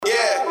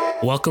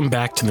Welcome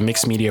back to the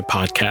Mixed Media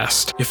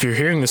Podcast. If you're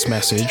hearing this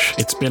message,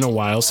 it's been a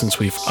while since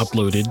we've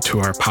uploaded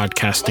to our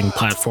podcasting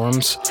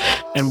platforms,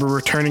 and we're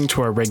returning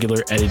to our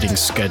regular editing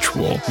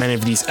schedule. Many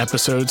of these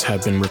episodes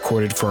have been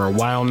recorded for a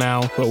while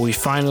now, but we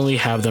finally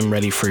have them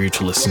ready for you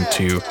to listen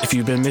to. If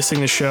you've been missing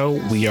the show,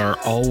 we are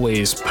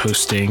always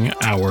posting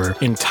our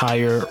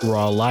entire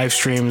Raw live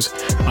streams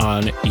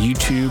on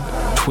YouTube,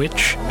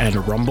 Twitch, and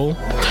Rumble,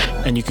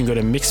 and you can go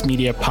to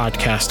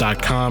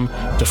mixedmediapodcast.com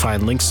to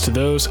find links to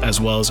those, as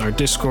well as our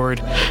Discord,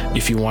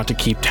 if you want to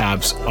keep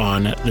tabs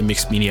on the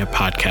Mixed Media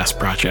Podcast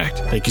project.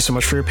 Thank you so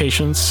much for your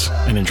patience,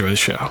 and enjoy the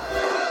show.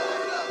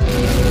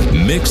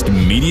 Mixed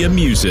Media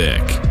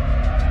Music.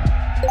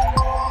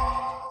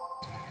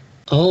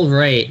 All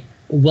right.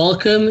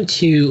 Welcome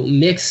to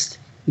Mixed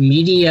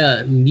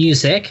Media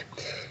Music,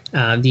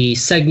 the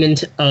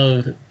segment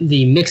of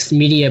the Mixed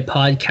Media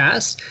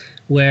Podcast,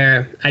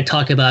 where I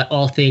talk about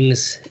all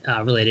things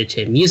related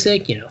to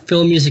music,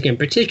 film music in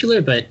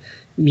particular, but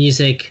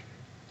music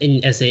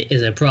as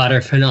a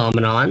broader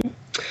phenomenon.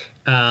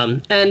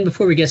 And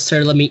before we get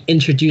started, let me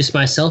introduce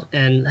myself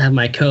and have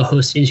my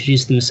co-hosts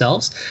introduce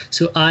themselves.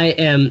 So I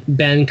am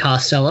Ben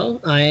Costello.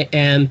 I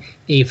am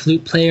a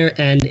flute player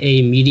and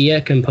a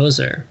media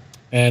composer.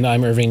 And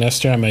I'm Irving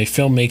Nestor. I'm a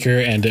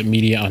filmmaker and a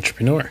media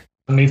entrepreneur.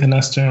 I'm Nathan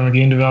Nestor. I'm a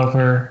game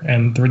developer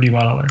and 3D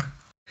modeler.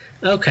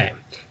 Okay,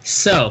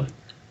 so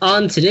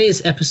on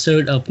today's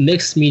episode of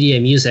Mixed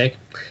Media Music,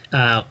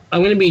 I'm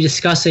going to be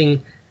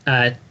discussing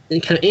and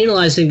kind of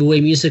analyzing the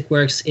way music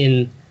works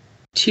in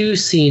two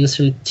scenes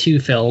from two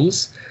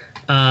films.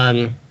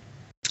 And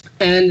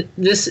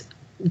this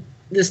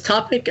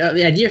topic,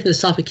 the idea for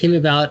this topic came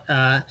about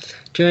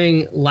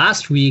during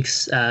last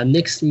week's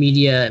Mixed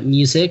Media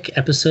Music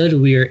episode.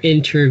 We were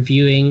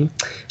interviewing,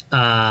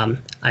 can't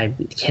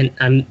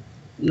think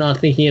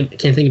of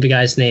the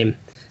guy's name.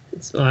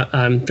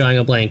 I'm drawing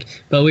a blank,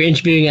 but we're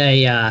interviewing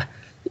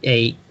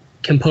a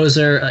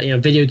composer,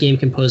 video game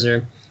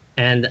composer.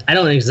 And I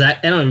don't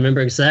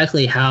remember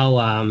exactly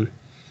how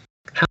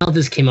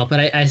this came up, but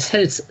I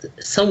said it's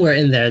somewhere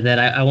in there that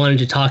I wanted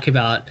to talk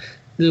about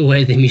the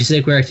way the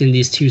music worked in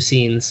these two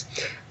scenes.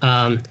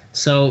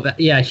 So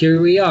here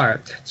we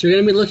are. So we're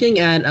going to be looking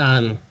at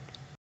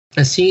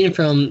a scene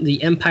from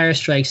The Empire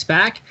Strikes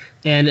Back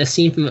and a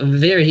scene from a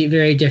very,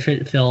 very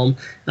different film,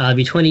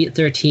 the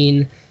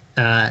 2013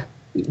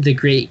 The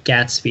Great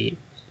Gatsby.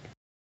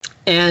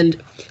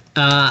 And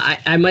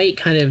I might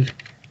kind of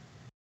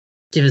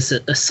give us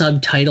a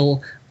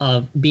subtitle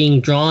of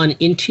being drawn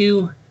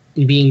into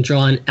and being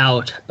drawn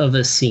out of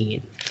a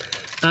scene.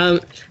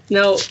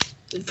 Now,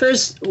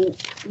 first,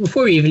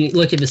 before we even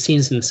look at the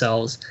scenes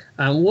themselves,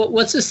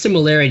 what's the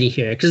similarity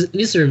here? Because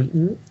these are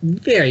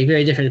very,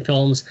 very different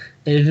films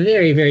and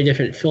very, very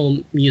different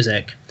film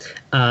music.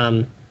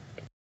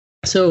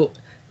 So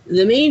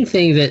the main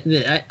thing that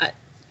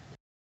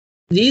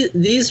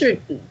these are,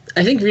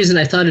 I think the reason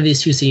I thought of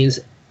these two scenes,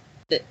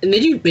 and they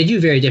do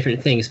very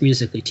different things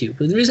musically too.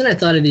 But the reason I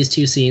thought of these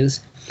two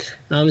scenes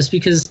is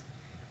because,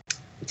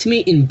 to me,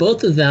 in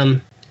both of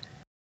them,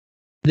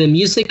 the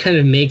music kind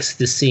of makes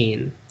the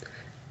scene,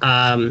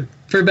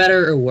 for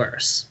better or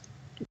worse.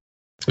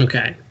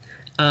 Okay,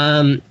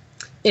 and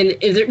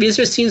these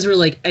are scenes where,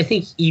 like, I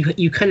think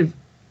you kind of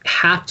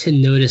have to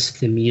notice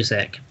the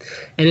music,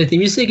 and if the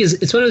music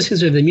it's one of those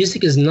things where the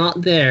music is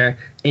not there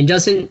and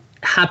doesn't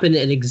happen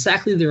at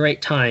exactly the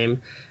right time.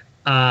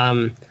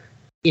 And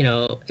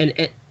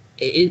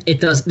it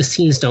does. The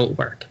scenes don't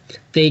work.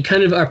 They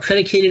kind of are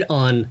predicated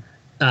on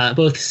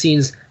both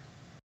scenes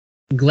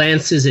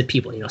glances at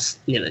people.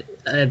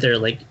 They're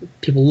like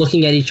people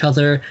looking at each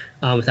other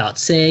without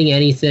saying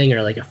anything,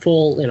 or like a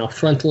full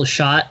frontal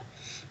shot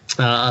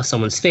of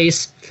someone's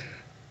face,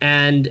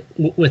 and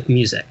with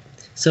music.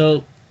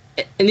 So,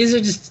 and these are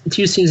just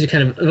two scenes that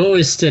kind of have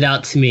always stood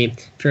out to me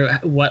for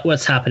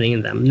what's happening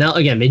in them. Now,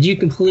 again, they do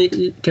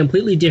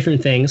completely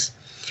different things.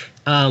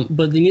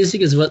 But the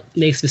music is what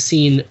makes the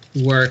scene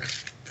work,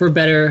 for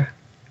better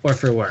or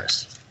for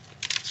worse.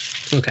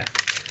 Okay.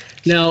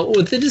 Now,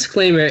 with the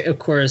disclaimer, of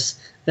course,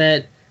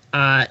 that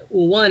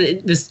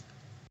this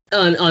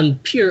on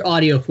pure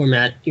audio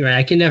format, right?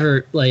 I can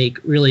never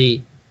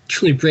really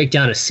truly break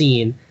down a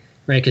scene,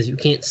 right? Because you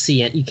can't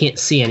see it, you can't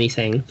see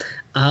anything.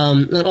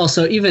 And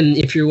also, even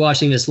if you're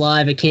watching this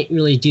live, I can't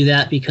really do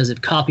that because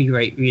of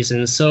copyright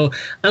reasons. So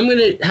I'm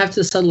gonna have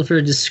to settle for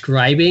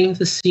describing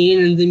the scene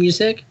and the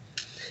music.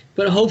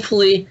 But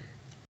hopefully,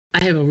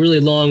 I have a really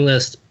long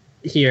list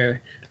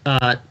here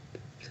of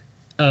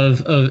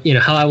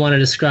how I want to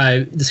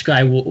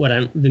describe what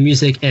the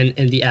music and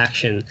the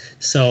action.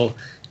 So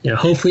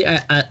hopefully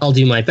I'll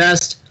do my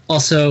best.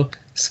 Also,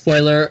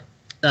 spoiler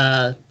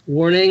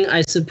warning,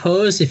 I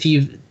suppose, if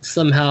you've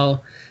somehow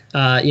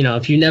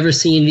if you've never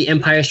seen The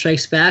Empire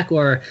Strikes Back,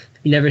 or if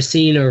you've never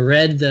seen or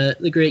read the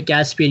Great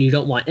Gatsby and you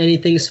don't want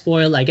anything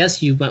spoiled, I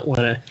guess you might want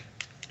to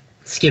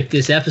skip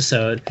this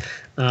episode.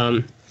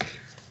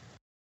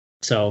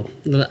 So,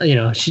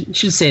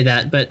 should say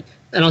that, but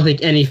I don't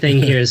think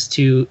anything here is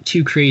too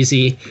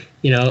crazy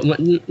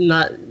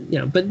Not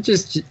but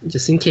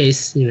just in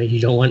case you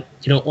don't want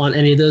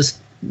any of those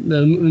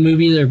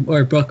movies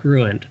or book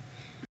ruined.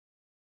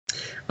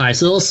 All right,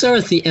 so we'll start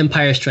with The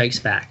Empire Strikes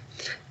Back,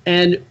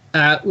 and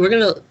we're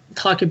gonna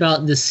talk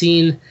about the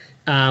scene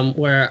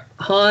where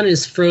Han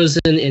is frozen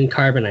in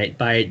carbonite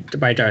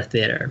by Darth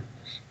Vader.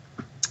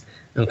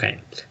 Okay,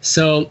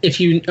 so if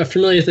you are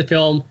familiar with the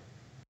film,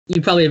 you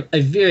probably have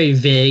a very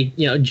vague,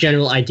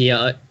 general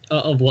idea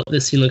of what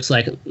this scene looks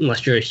like,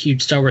 unless you're a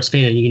huge Star Wars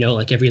fan and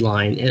like every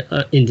line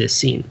in this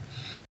scene.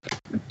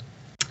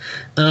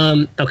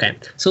 Okay,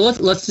 so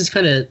let's just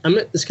I'm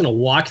just gonna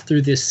walk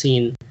through this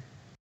scene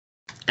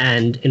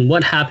and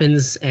what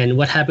happens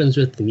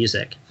with the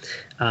music.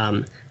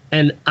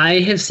 And I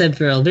have said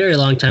for a very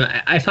long time,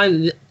 I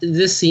find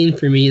this scene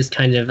for me is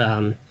kind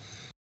of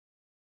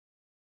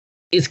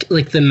it's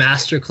like the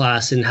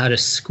masterclass in how to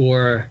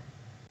score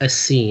a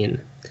scene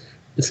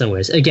in some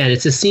ways. Again,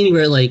 it's a scene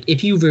where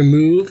if you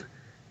remove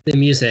the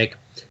music,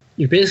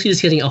 you're basically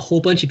just getting a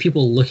whole bunch of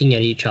people looking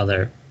at each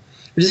other,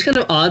 which is kind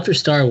of odd for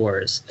Star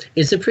Wars.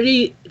 It's a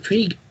pretty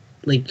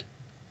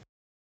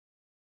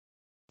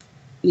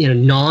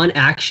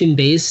non-action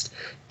based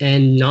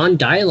and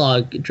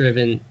non-dialogue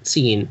driven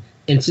scene.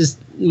 And it's just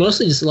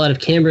mostly just a lot of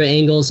camera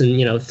angles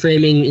and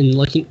framing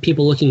and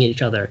people looking at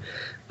each other.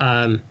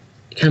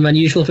 Kind of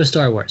unusual for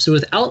Star Wars. So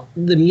without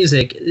the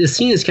music, the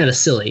scene is kind of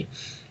silly.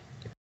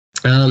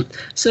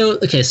 So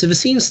the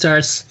scene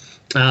starts.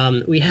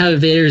 We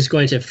have Vader's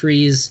going to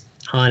freeze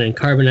Han and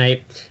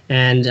carbonite,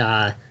 and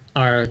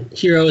our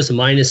heroes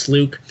minus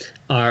Luke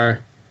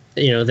are,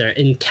 they're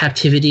in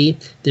captivity.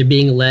 They're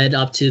being led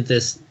up to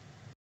this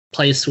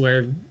place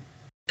where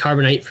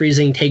carbonite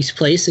freezing takes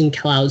place in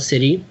Cloud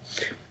City.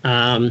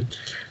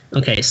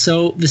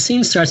 So the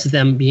scene starts with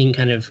them being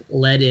kind of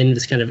led in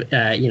this kind of,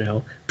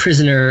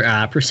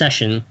 prisoner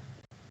procession.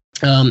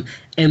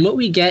 And what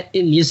we get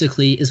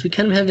musically is we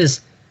kind of have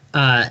this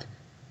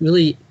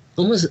really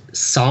almost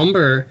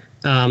somber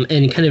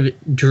and kind of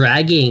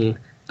dragging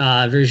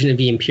version of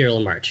the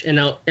Imperial March. And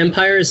now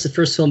Empire is the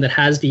first film that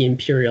has the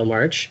Imperial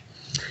March.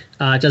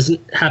 It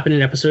doesn't happen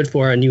in Episode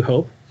 4, A New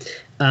Hope.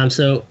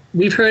 So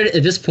we've heard it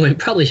at this point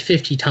probably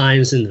 50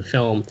 times in the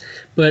film,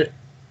 but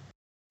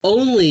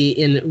only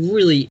in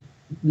really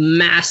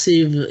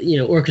massive,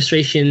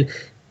 orchestration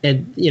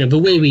and, the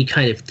way we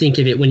kind of think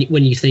of it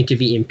when you think of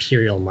the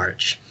Imperial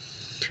March.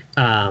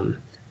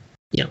 Again,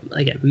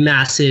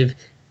 massive,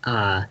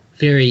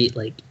 very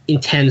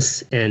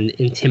intense and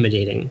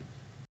intimidating.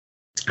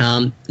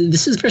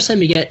 This is the first time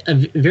we get a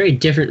very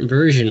different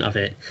version of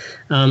it.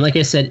 Like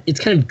I said, it's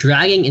kind of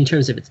dragging in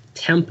terms of its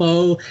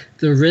tempo.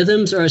 The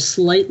rhythms are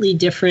slightly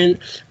different.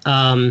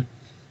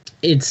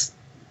 It's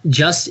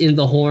just in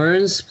the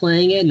horns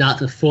playing it, not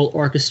the full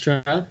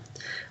orchestra.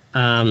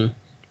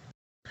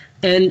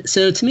 And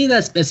so to me,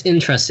 that's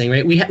interesting,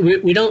 right?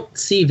 We don't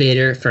see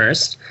Vader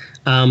first,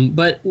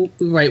 but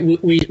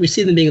we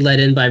see them being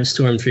led in by the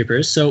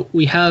stormtroopers. So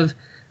we have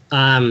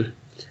the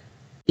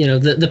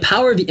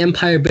power of the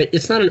Empire, but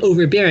it's not an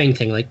overbearing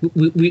thing.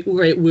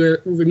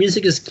 Where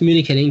music is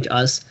communicating to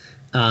us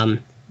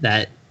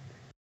that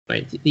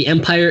the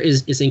Empire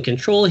is in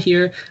control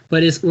here,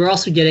 but we're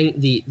also getting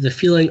the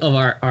feeling of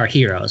our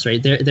heroes,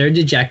 right? They're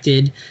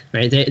dejected,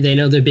 right? They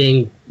know they're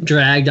being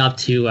dragged up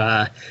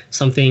to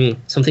something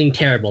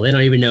terrible. They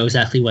don't even know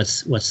exactly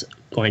what's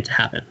going to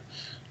happen.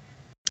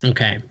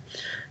 Okay,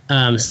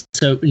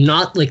 so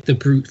not like the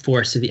brute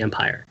force of the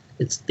Empire.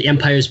 It's the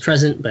Empire is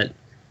present, but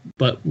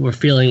we're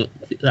feeling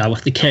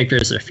what the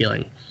characters are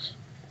feeling.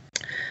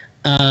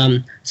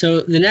 So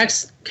the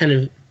next kind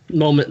of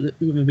moment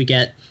we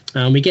get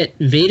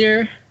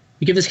Vader.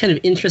 We get this kind of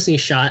interesting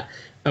shot.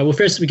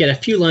 First we get a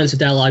few lines of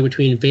dialogue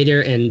between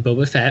Vader and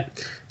Boba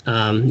Fett,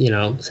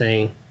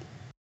 saying,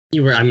 I'm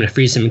going to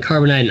freeze him in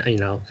carbonite,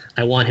 and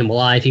I want him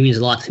alive. He means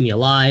a lot to me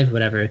alive,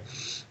 whatever.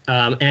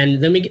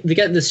 And then we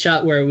get this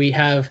shot where we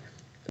have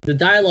the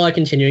dialogue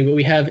continuing, but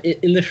we have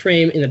in the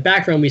frame, in the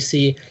background, we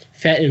see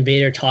Fett and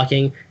Vader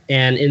talking,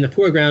 and in the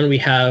foreground we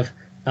have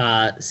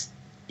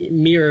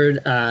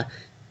mirrored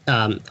Han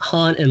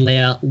and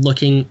Leia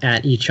looking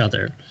at each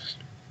other.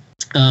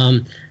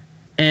 And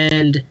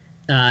the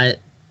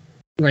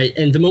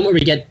moment we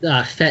get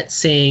Fett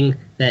saying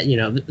that,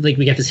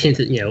 we get this hint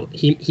that,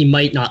 he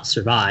might not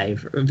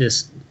survive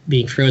this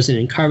being frozen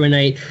in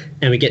carbonite,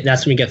 and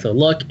that's when we get the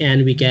look,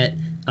 and we get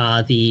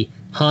the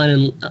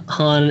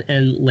Han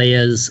and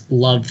Leia's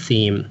love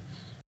theme.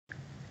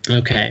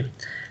 Okay,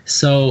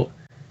 so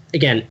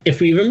again, if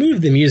we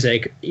remove the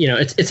music,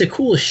 it's a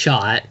cool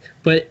shot,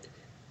 but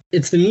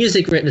it's the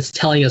music that's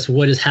telling us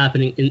what is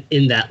happening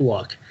in that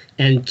look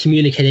and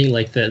communicating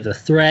the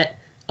threat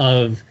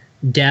of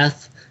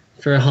death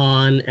for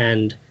Han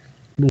and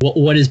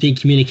what is being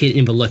communicated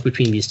in the look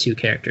between these two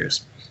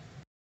characters.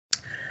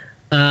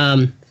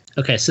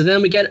 Okay, so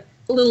then we get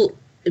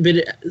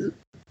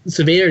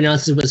so Vader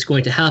announces what's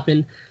going to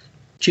happen.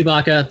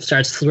 Chewbacca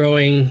starts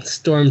throwing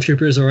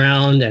stormtroopers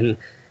around, and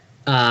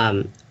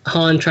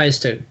Han tries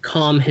to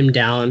calm him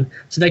down.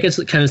 So that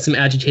gets kind of some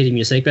agitated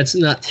music. That's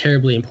not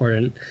terribly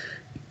important.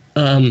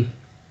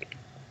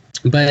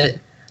 But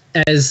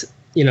as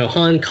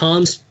Han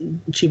calms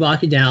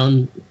Chewbacca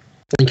down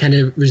and kind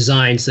of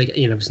resigns, like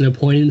there's no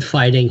point in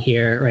fighting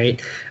here,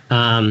 right?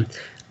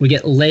 We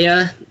get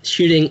Leia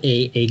shooting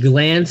a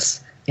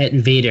glance at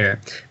Vader,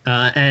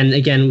 and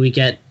again we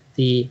get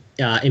the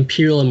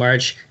Imperial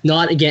March,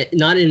 not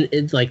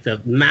in like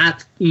the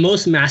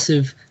most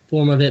massive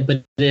form of it,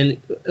 but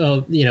in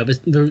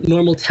the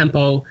normal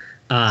tempo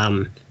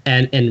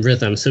and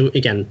rhythm. So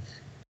again,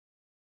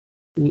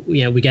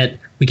 we get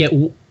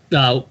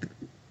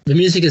the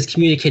music is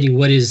communicating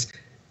what is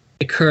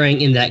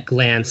occurring in that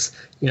glance,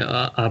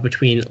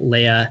 between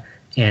Leia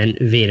and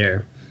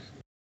Vader.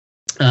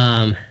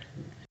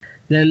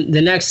 Then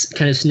the next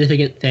kind of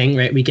significant thing,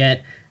 right? We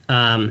get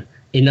a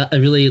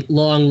really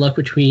long look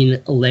between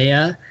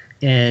Leia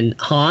and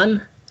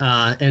Han,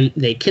 and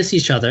they kiss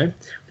each other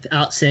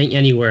without saying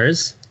any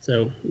words.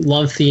 So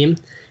love theme,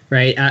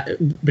 right?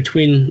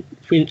 Between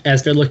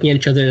as they're looking at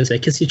each other and as they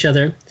kiss each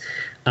other,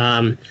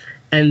 and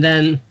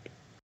then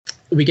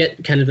we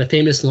get kind of the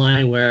famous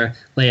line where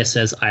Leia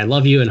says, "I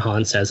love you," and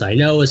Han says, "I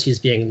know," as he's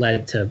being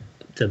led to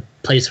the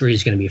place where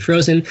he's going to be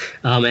frozen.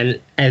 And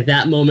at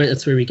that moment,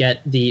 that's where we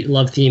get the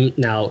love theme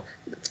now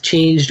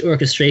changed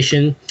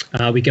orchestration.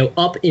 We go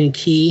up in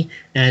key,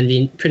 and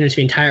pretty much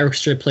the entire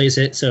orchestra plays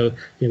it. So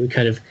we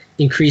kind of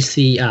increase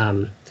the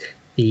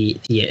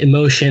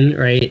emotion,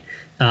 right,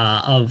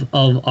 of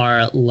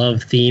our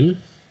love theme.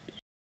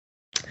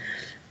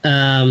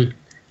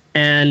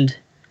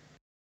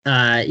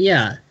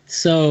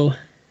 So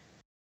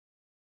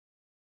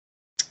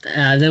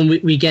then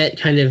we get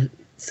kind of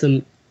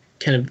some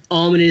kind of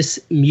ominous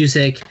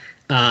music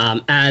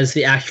as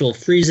the actual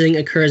freezing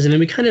occurs, and then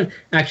we kind of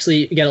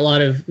actually get a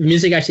lot of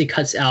music actually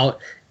cuts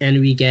out, and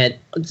we get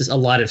just a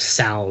lot of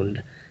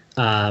sound,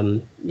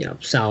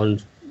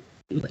 sound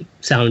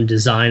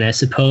design, I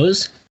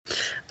suppose.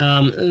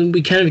 And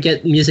we kind of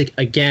get music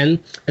again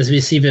as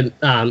we see them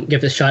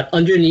get the shot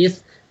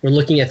underneath. We're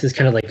looking at this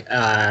kind of like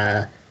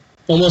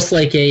almost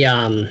like a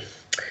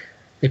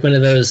like one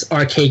of those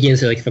arcade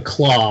games, like the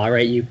claw,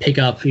 right? You pick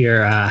up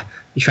your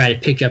you try to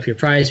pick up your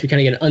prize. We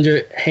kind of get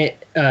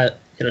an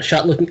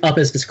shot looking up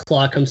as this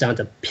claw comes down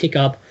to pick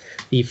up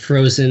the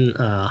frozen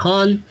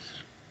Han,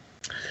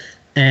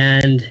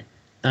 and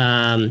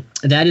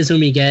that is when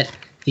we get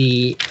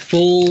the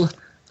full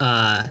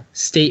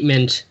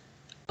statement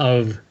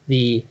of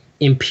the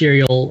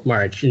Imperial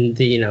March and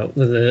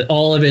the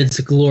all of its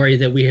glory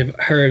that we have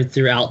heard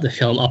throughout the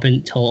film up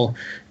until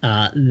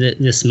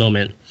this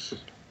moment.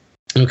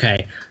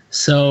 Okay,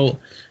 so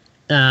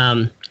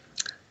again,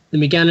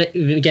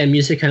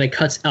 music kind of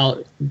cuts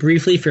out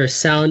briefly for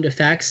sound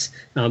effects.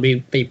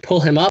 We pull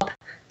him up,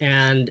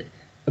 and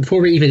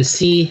before we even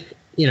see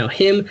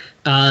him,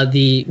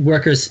 the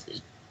workers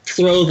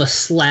throw the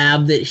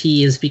slab that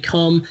he has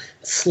become,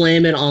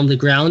 slam it on the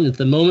ground. At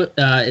the moment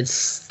it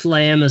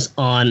slams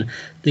on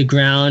the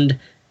ground,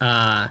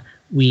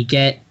 we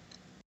get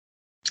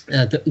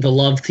the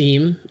love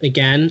theme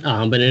again,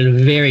 but in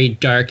a very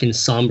dark and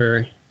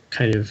somber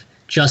kind of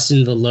just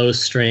in the low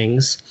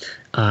strings,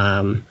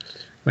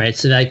 right?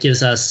 So that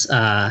gives us,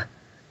 I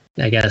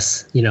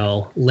guess,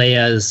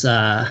 Leia's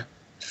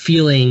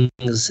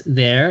feelings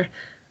there.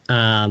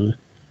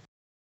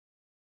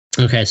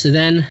 Okay, so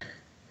then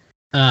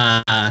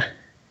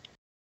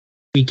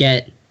we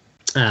get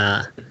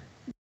a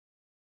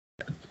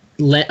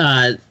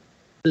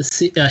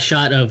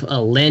shot of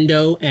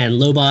Lando and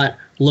Lobot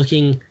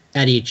looking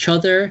at each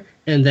other,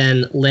 and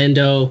then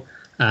Lando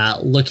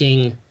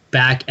looking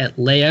back at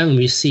Leia, and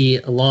we see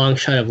a long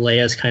shot of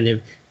Leia's kind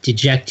of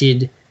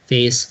dejected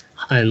face,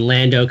 and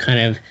Lando kind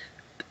of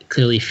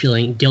clearly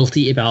feeling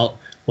guilty about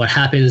what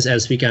happens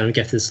as we kind of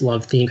get this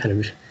love theme kind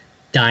of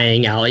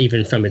dying out,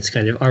 even from its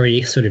kind of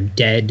already sort of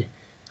dead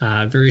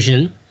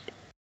version.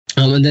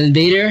 And then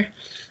Vader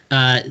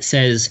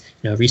says,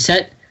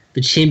 reset the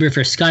chamber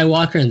for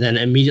Skywalker, and then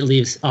immediately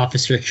this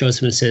officer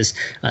shows him and says,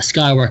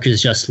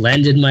 Skywalker's just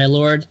landed, my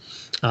lord.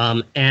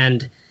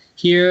 And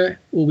here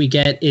what we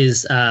get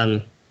is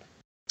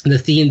the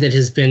theme that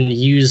has been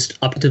used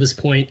up until this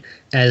point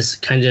as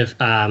kind of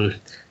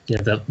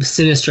the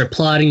sinister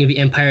plotting of the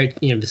Empire.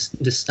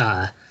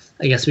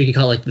 I guess we could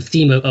call it like the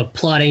theme of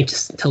plotting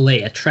to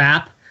lay a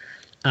trap.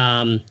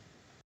 And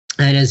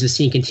as the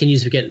scene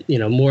continues, we get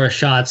more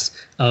shots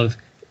of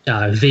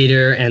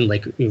Vader and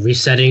like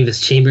resetting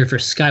this chamber for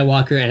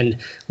Skywalker, and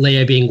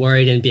Leia being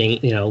worried and being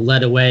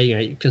led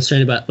away,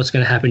 concerned about what's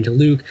going to happen to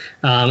Luke,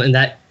 and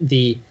that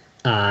the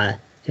kind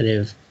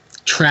of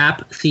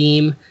trap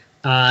theme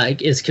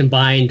is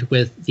combined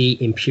with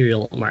the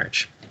Imperial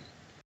March.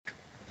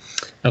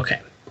 Okay,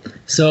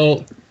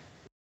 so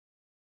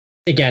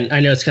again, I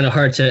know it's kind of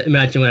hard to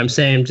imagine what I'm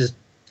saying. Just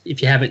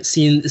if you haven't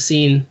seen the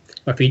scene,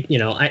 or if you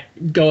I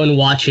go and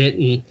watch it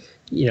and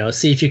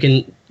see if you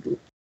can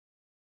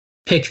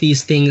pick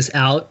these things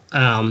out.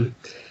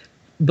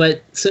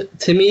 But so,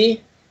 to me,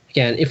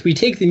 again, if we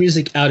take the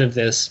music out of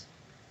this,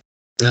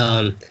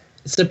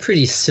 it's a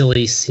pretty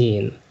silly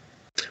scene.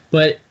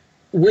 But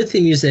with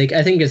the music,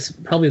 I think it's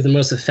probably the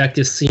most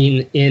effective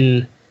scene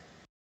in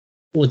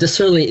well, just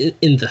certainly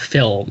in the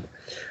film.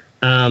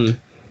 Again,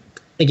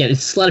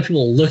 it's a lot of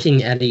people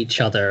looking at each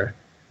other,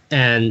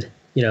 and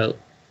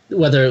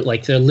whether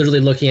like they're literally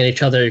looking at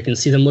each other, you can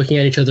see them looking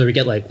at each other. We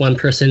get like one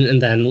person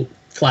and then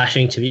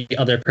flashing to the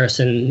other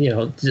person,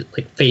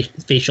 like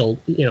facial,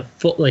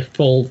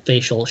 full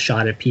facial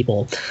shot at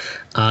people.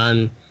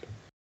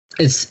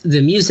 It's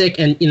the music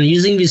and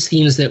using these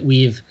themes that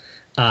we've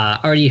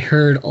already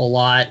heard a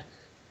lot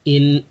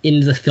in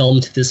the film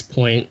to this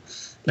point.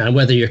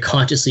 Whether you're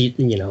consciously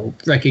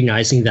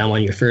recognizing them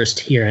on your first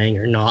hearing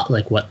or not,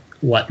 like what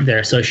they're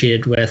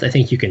associated with, I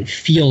think you can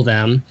feel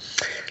them.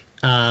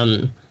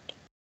 And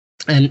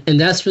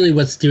that's really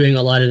what's doing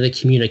a lot of the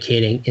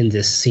communicating in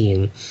this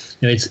scene.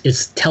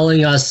 It's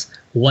telling us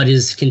what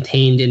is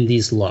contained in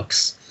these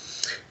looks.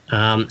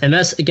 And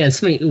that's, again,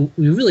 something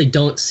we really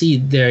don't see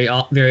very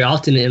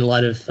often in a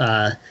lot of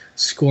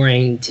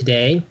scoring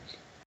today.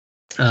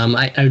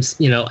 I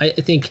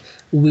think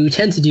what we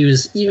tend to do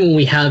is, even when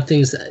we have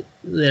things that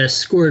are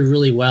scored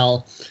really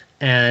well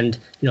and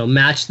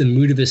match the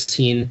mood of a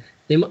scene,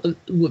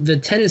 the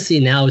tendency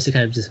now is to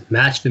kind of just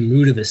match the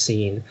mood of a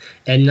scene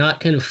and not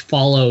kind of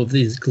follow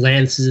these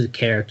glances of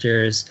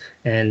characters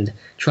and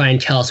try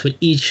and tell us what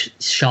each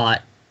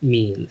shot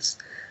means.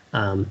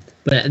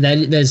 But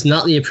that is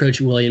not the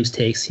approach Williams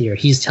takes here.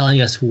 He's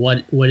telling us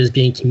what is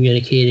being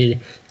communicated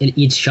in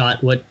each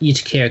shot, what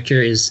each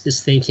character is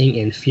thinking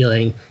and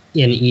feeling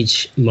in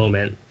each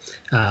moment,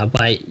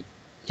 by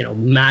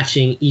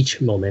matching each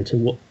moment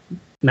and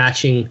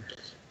matching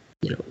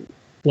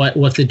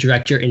what the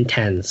director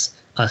intends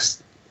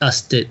us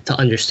to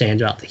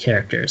understand about the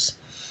characters.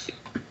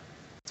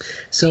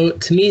 So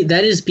to me,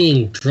 that is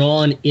being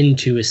drawn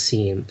into a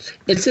scene.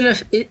 It's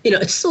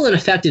still an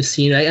effective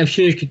scene. I'm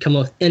sure you could come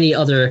up with any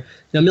other,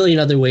 a million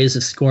other ways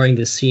of scoring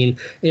this scene.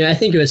 I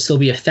think it would still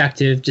be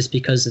effective just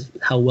because of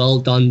how well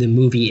done the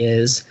movie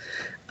is.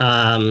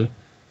 But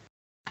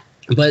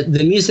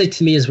the music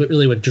to me is what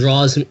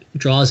draws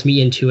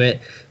me into it,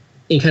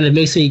 and kind of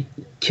makes me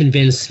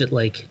convinced that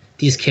like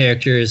these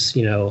characters,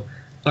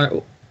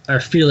 are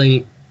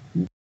feeling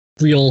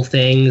real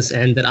things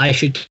and that I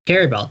should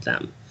care about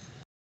them.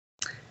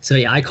 So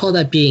yeah, I call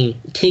that being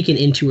taken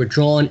into or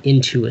drawn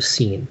into a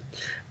scene.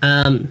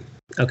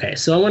 Okay,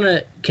 so I want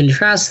to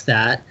contrast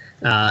that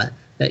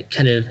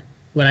kind of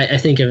what I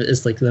think of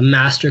as like the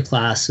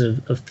masterclass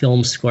of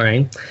film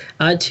scoring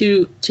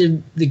to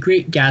The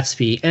Great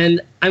Gatsby,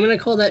 and I'm going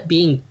to call that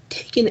being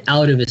taken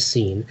out of a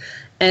scene,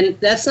 and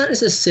that's not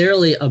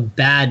necessarily a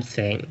bad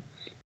thing.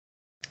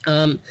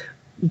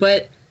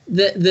 But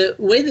the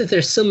way that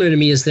they're similar to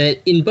me is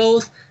that in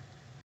both,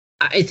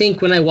 I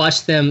think when I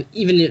watched them,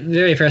 even the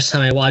very first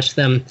time I watched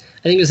them,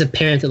 I think it was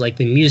apparent that like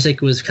the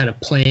music was kind of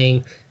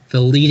playing the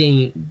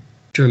leading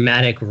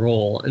dramatic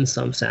role in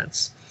some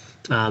sense.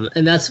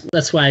 And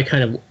that's why I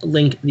kind of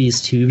link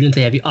these two, even if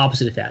they have the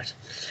opposite effect.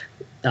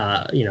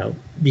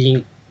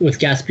 Being with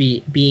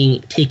Gatsby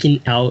being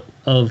taken out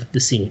of the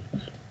scene.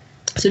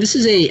 So this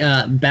is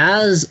a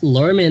Baz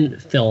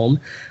Luhrmann film,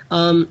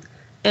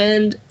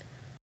 and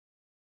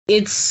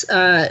it's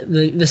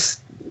the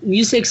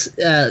music's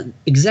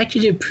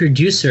executive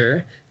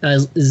producer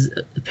is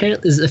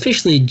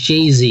officially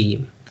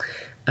Jay-Z.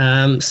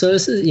 So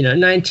this is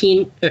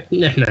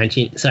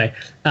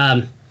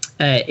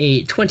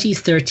a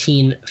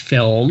 2013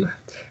 film,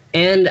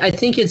 and I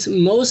think it's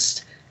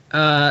most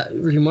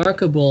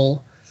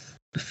remarkable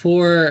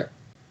for,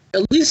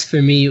 at least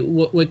for me,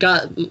 what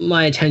got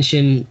my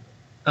attention.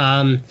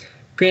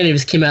 Granted,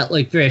 this came out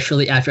like very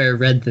shortly after I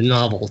read the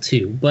novel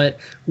too, but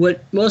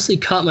what mostly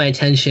caught my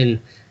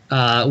attention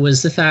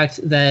was the fact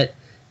that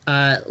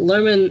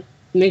Luhrmann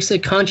makes a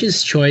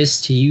conscious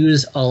choice to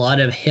use a lot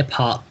of hip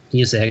hop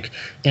music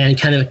and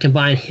kind of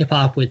combine hip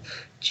hop with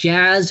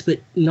jazz, but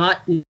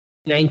not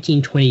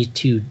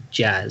 1922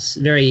 jazz,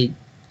 very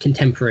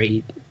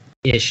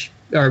contemporary-ish,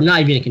 or not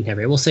even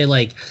contemporary. We'll say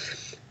like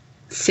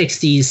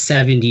 60s,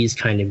 70s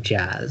kind of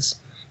jazz.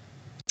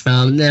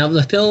 Now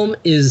the film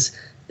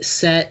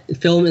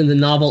and the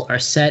novel are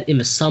set in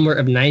the summer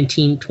of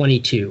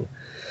 1922.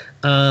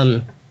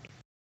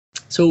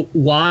 So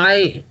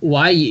why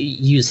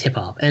use hip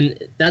hop?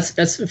 And that's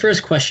the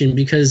first question,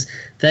 because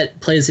that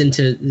plays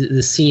into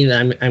the scene that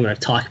I'm going to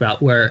talk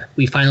about, where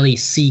we finally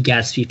see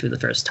Gatsby for the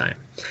first time.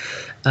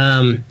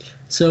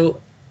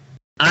 So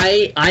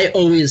I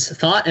always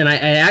thought, and I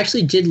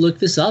actually did look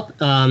this up,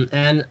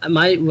 and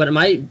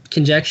my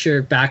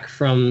conjecture back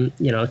from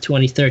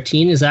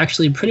 2013 is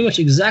actually pretty much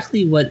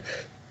exactly what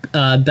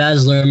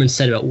Baz Luhrmann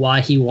said about why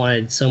he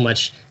wanted so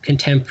much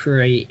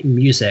contemporary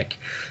music.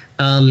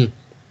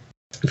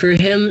 For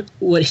him,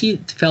 what he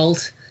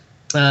felt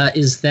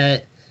is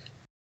that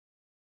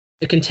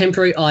a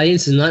contemporary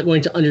audience is not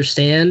going to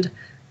understand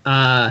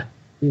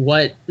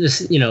what the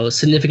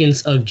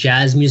significance of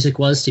jazz music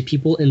was to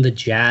people in the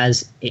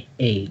jazz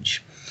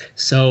age.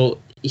 So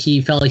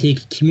he felt like he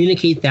could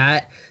communicate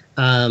that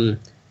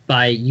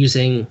by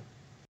using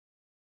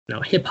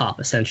hip hop,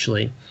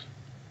 essentially.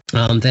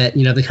 That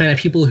the kind of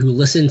people who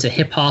listen to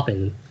hip hop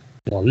and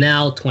well,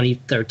 now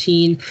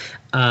 2013,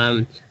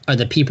 are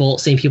the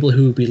same people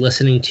who would be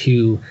listening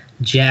to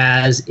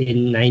jazz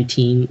in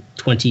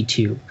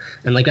 1922,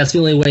 and like that's the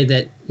only way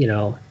that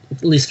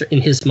at least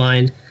in his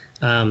mind,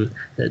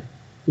 that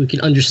we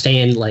can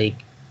understand like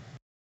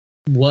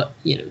what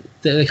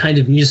the kind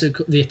of music,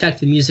 the effect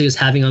the music is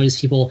having on these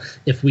people.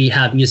 If we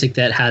have music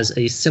that has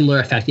a similar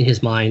effect in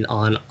his mind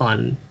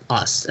on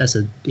us as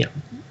a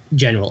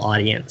general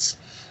audience,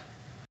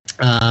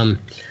 right?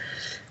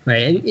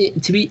 And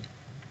if we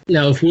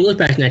look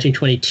back in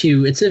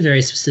 1922, it's a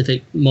very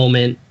specific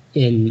moment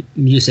in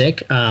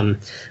music,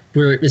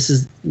 where this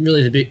is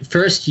really the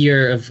first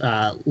year of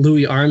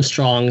Louis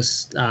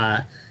Armstrong's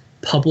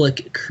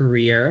public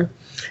career.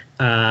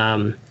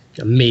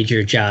 A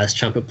major jazz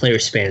trumpet player,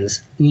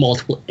 spans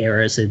multiple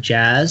eras of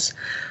jazz.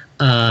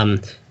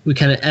 We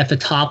kind of at the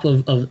top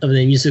of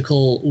the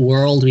musical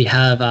world, we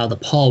have the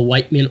Paul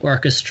Whiteman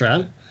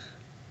Orchestra.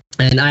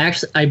 And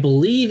I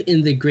believe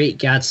in The Great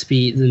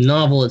Gatsby, the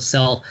novel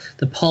itself,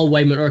 the Paul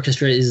Whiteman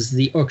Orchestra is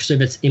the orchestra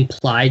that's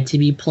implied to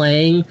be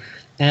playing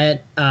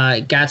at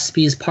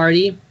Gatsby's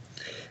party.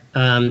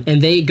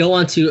 And they go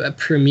on to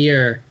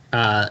premiere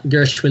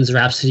Gershwin's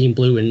Rhapsody in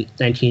Blue in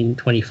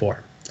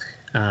 1924.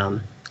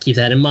 Keep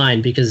that in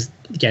mind because,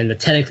 again,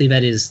 technically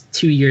that is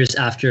 2 years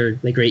after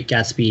The Great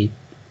Gatsby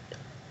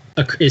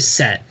is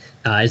set.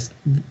 The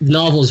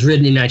novel is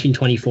written in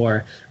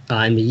 1924,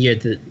 in the year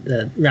that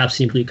the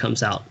Rhapsody in Blue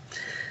comes out.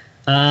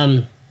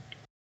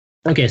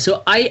 Okay,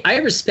 so I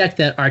respect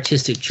that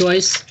artistic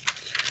choice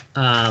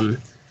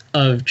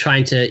of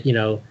trying to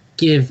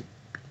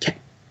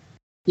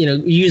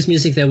use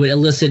music that would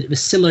elicit a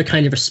similar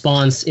kind of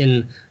response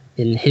in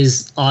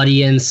his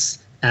audience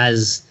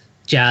as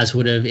jazz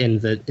would have in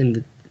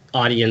the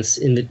audience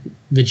in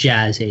the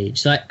jazz age.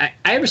 So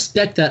I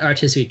respect that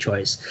artistic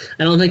choice.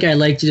 I don't think I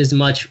liked it as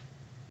much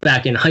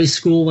back in high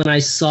school when I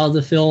saw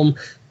the film,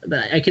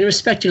 but I can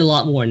respect it a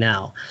lot more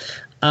now.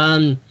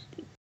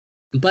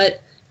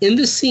 But in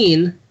the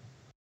scene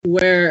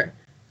where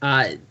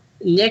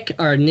Nick,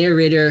 our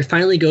narrator,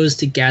 finally goes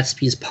to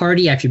Gatsby's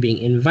party after being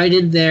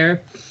invited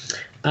there,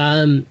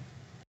 and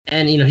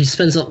he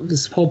spends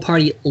this whole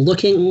party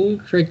looking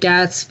for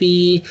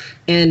Gatsby,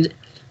 and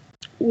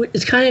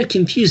it's kind of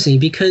confusing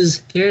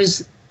because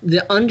there's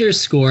the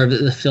underscore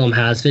that the film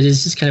has that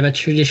is just kind of a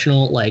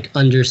traditional like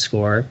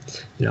underscore,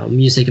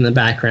 music in the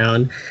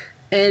background.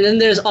 And then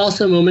there's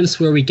also moments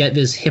where we get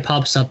this hip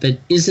hop stuff that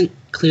isn't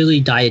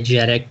clearly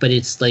diegetic, but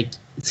it's like,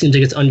 it seems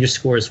like it's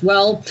underscore as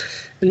well.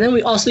 And then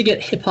we also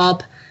get hip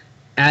hop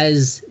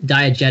as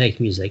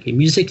diegetic music, a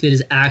music that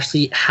is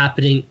actually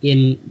happening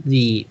in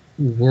the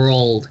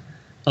world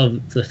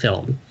of the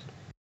film.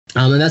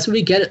 And that's what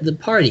we get at the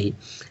party.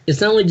 It's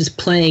not only just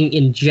playing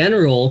in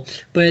general,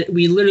 but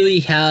we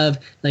literally have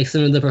like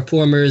some of the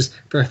performers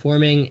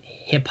performing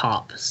hip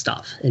hop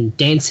stuff and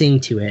dancing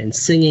to it and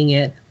singing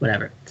it,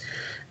 whatever.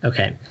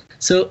 Okay,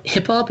 so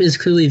hip hop is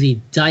clearly the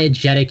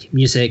diegetic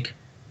music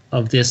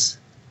of this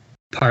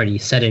party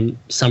set in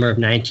summer of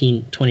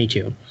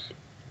 1922,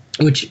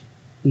 which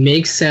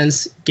makes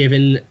sense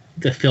given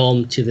the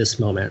film to this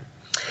moment.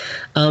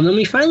 And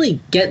we finally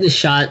get the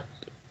shot.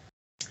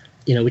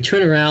 We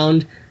turn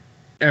around.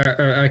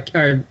 Our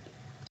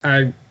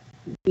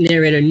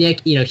narrator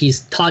Nick,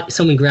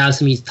 someone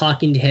grabs him, he's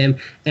talking to him,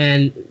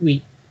 and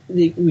we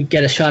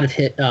get a shot of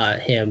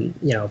him,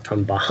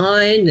 from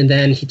behind, and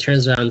then he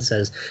turns around and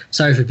says,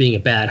 "Sorry for being a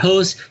bad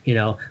host.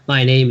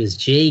 My name is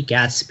Jay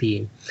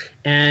Gatsby,"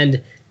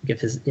 and we get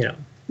this,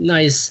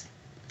 nice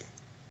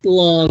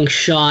long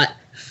shot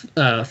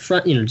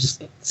front,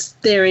 just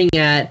staring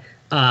at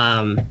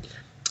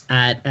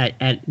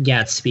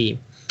Gatsby.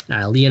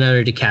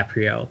 Leonardo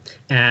DiCaprio,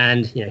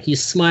 and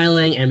he's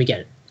smiling, and we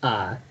get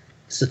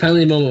this is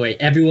finally the moment where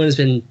everyone has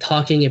been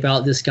talking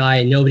about this guy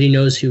and nobody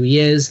knows who he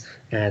is,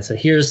 and so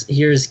here's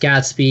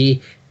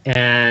Gatsby,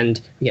 and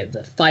we get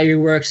the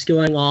fireworks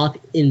going off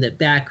in the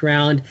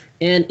background,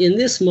 and in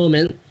this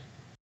moment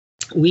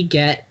we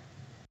get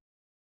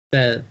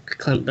the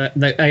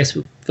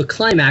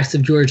climax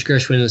of George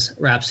Gershwin's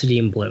Rhapsody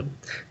in Blue.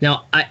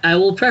 Now I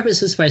will preface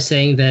this by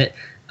saying that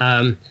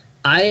I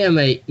am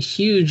a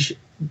huge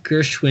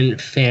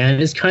Gershwin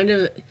fan.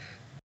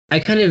 I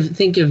kind of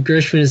think of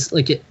Gershwin as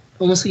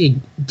almost like a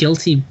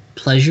guilty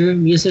pleasure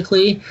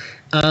musically.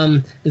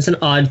 It's an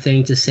odd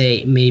thing to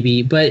say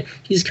maybe, but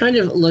he's kind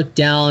of looked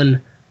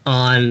down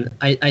on.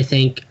 I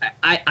think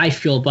I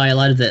feel by a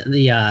lot of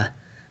the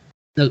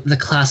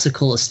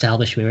classical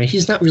establishment. Right?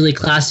 He's not really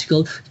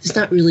classical. He's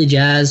not really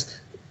jazz.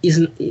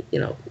 Who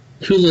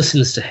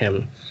listens to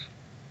him?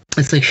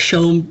 It's like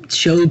show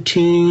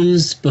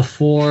tunes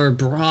before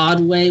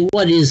Broadway.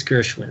 What is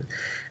Gershwin?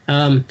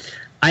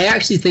 I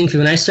actually think that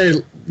when I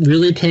started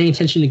really paying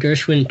attention to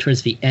Gershwin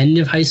towards the end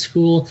of high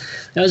school,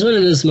 that was one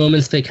of those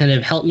moments that kind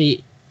of helped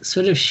me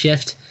sort of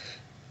shift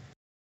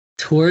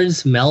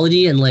towards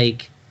melody and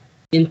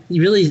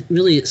really,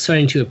 really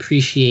starting to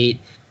appreciate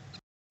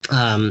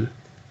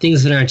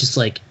things that aren't just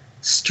like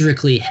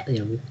strictly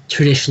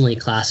traditionally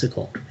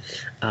classical.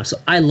 So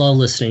I love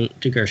listening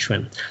to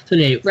Gershwin. So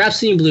anyway,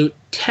 Rhapsody in Blue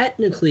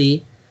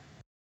technically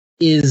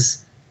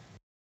is,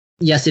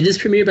 yes, it is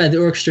premiered by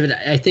the orchestra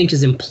that I think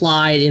is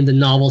implied in the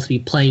novel to be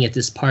playing at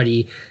this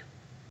party,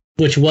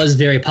 which was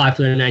very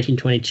popular in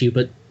 1922,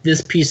 but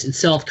this piece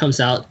itself comes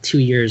out 2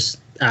 years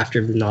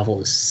after the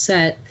novel is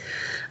set.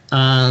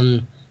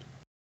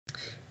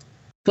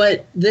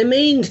 But the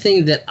main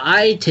thing that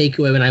I take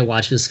away when I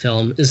watch this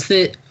film is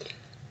that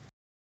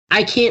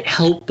I can't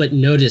help but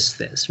notice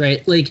this,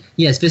 right? Like,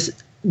 yes,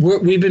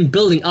 we've been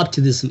building up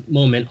to this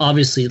moment,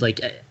 obviously, like,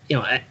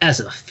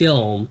 as a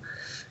film,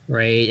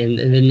 right? And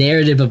the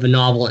narrative of a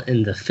novel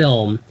in the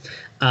film.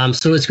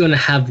 So it's going to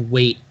have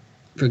weight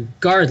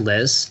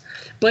regardless.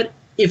 But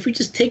if we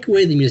just take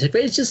away the music,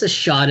 right, it's just a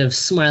shot of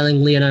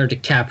smiling Leonardo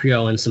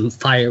DiCaprio and some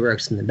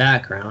fireworks in the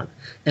background,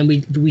 and we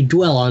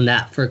dwell on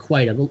that for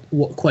quite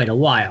a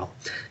while.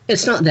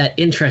 It's not that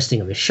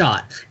interesting of a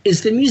shot.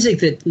 It's the music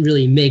that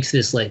really makes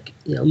this,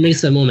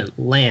 makes the moment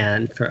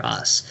land for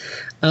us.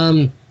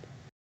 And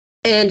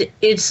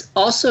it's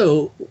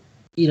also,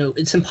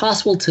 it's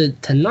impossible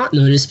to not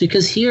notice,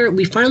 because here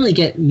we finally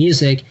get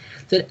music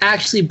that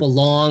actually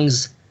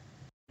belongs,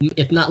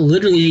 if not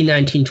literally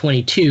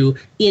 1922,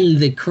 in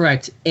the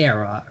correct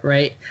era,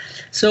 right?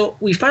 So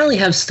we finally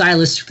have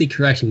stylistically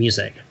correct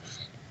music.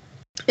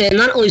 And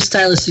not only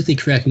stylistically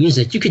correct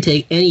music, you could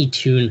take any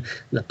tune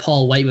the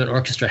Paul Whiteman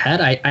Orchestra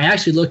had. I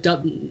actually looked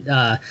up,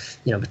 the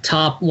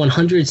top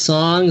 100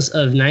 songs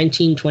of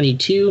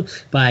 1922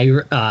 by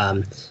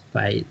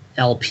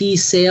LP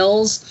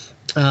sales,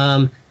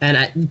 and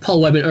Paul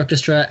Whiteman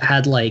Orchestra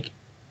had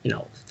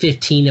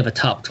 15 of a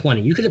top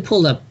 20. You could have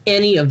pulled up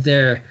any of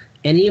their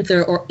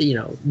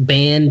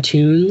band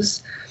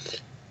tunes,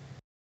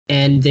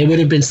 and they would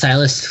have been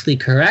stylistically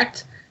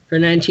correct for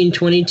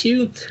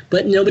 1922,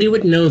 but nobody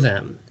would know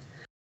them.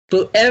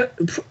 But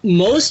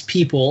most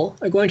people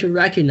are going to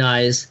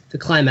recognize the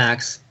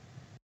climax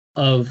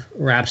of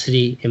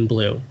Rhapsody in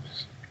Blue.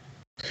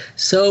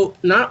 So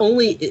not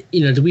only,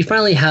 do we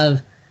finally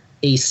have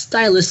a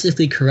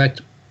stylistically correct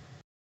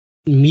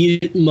a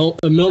moment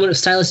of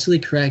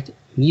stylistically correct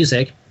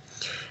music,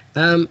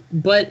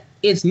 but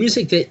it's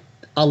music that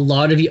a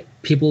lot of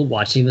people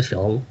watching the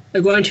film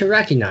are going to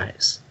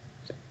recognize.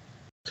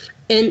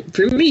 And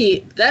for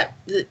me, that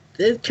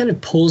kind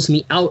of pulls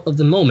me out of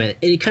the moment.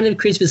 It kind of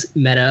creates this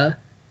meta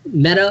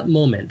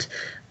moment.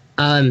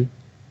 When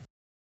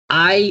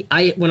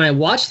I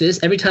watch this,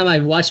 every time I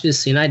watch this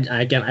scene,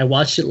 I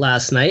watched it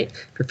last night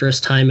for the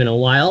first time in a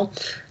while.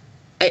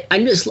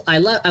 I'm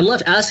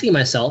left asking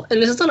myself,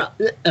 and this is not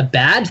a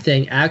bad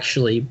thing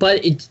actually,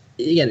 but it's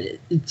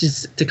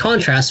just to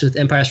contrast with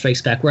Empire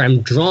Strikes Back, where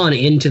I'm drawn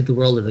into the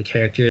world of the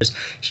characters.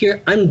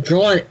 Here, I'm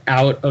drawn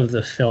out of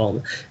the film.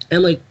 And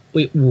I'm like,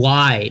 wait,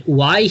 why?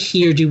 Why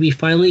here do we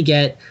finally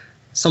get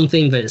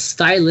something that is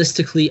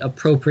stylistically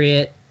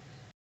appropriate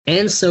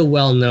and so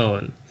well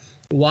known?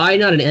 Why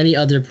not at any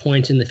other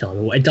point in the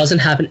film? It doesn't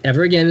happen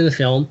ever again in the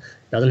film.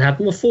 It doesn't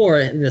happen before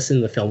this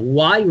in the film.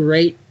 Why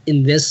right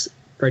in this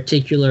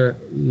particular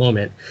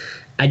moment?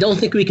 I don't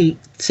think we can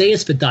say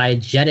it's the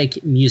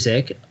diegetic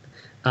music,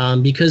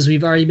 because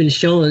we've already been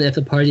shown at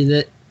the party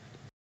that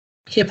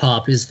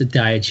hip-hop is the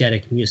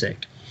diegetic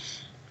music.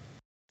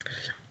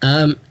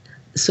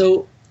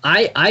 So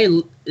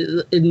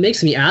it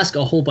makes me ask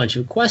a whole bunch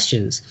of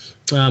questions.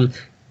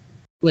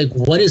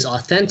 What is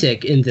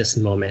authentic in this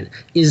moment?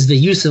 Is the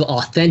use of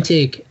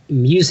authentic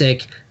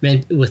music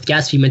with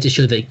Gatsby meant to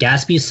show that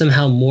Gatsby is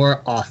somehow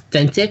more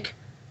authentic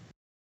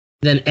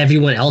than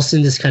everyone else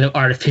in this kind of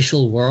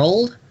artificial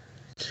world?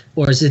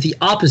 Or is it the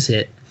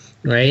opposite,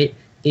 right?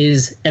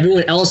 Is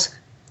everyone else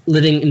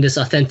living in this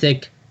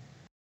authentic,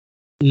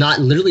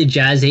 not literally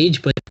jazz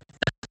age, but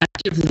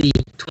effectively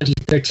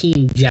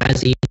 2013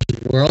 jazz age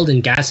world,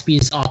 and Gatsby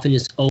is off in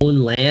his own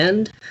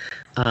land,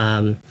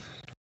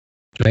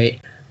 right?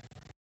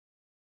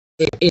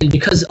 And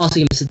because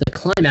also the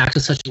climax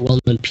is such a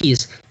well-known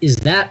piece, is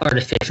that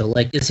artificial?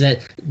 Is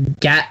that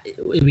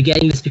are we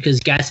getting this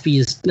because Gatsby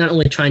is not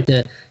only trying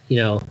to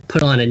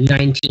put on a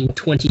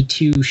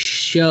 1922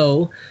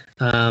 show,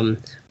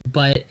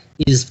 but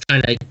is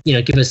trying to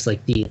give us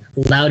the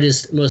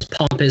loudest, most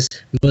pompous,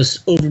 most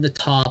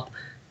over-the-top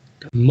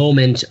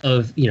moment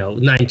of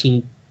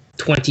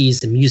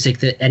 1920s music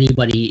that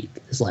anybody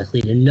is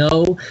likely to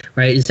know,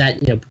 right? Is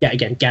that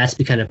again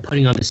Gatsby kind of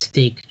putting on this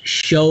fake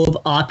show of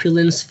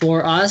opulence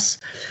for us?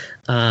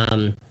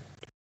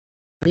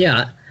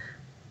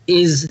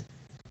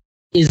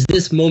 Is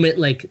this moment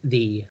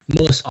the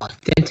most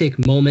authentic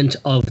moment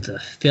of the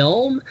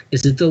film?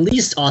 Is it the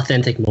least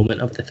authentic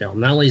moment of the film?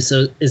 Not only is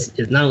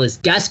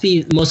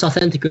Gatsby the most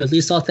authentic or the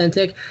least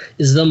authentic,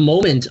 is the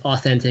moment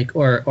authentic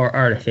or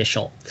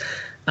artificial?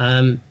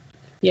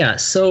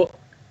 So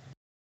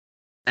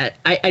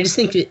I just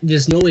think that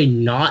there's no way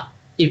not,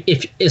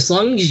 if as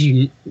long as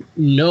you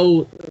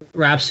know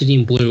Rhapsody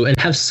in Blue and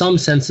have some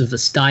sense of the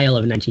style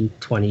of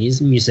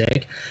 1920s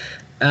music,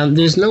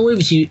 there's no way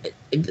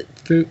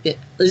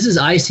this is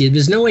I see it.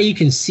 There's no way you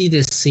can see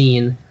this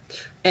scene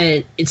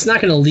and it's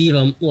not going to leave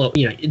them. Well,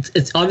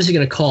 it's obviously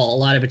going to call a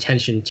lot of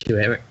attention to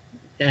it,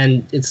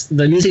 and it's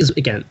the music is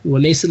again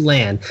what makes it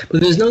land.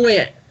 But there's no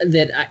way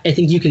that I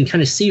think you can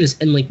kind of see this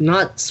and like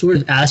not sort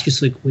of ask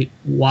yourself, like, wait,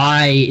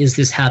 why is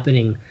this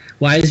happening?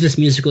 Why is this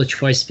musical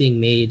choice being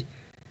made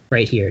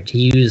right here to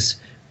use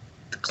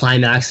the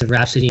climax of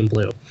Rhapsody in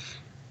Blue?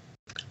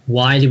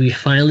 Why did we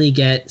finally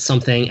get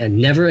something and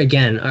never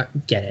again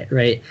get it,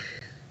 right?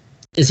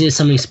 Is there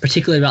something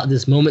particular about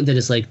this moment that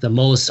is like the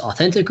most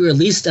authentic or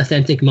least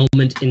authentic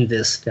moment in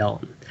this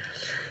film?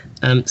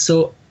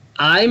 So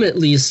I'm at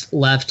least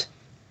left,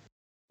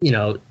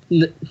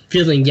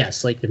 feeling,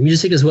 yes, like the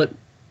music is what,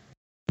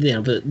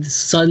 the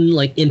sudden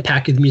like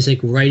impact of the music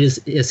right as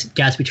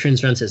Gatsby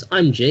turns around and says,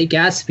 "I'm Jay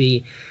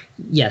Gatsby."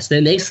 Yes,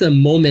 that makes the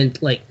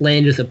moment like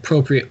land with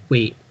appropriate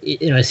weight.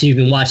 I see you've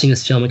been watching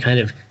this film and kind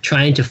of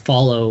trying to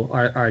follow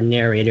our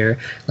narrator,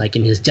 like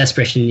in his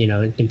desperation,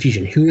 and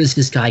confusion. Who is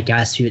this guy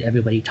Gatsby that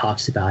everybody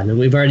talks about? And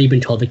we've already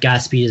been told that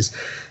Gatsby is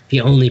the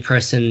only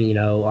person,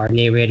 our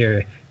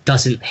narrator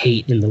doesn't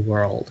hate in the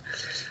world.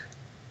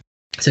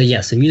 So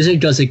yes, the music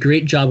does a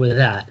great job with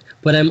that.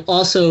 But I'm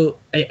also,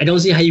 I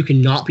don't see how you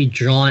can not be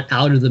drawn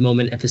out of the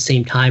moment at the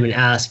same time and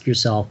ask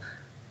yourself,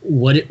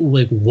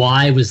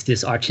 why was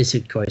this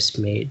artistic choice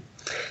made?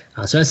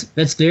 So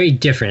that's very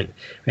different.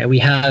 Right? We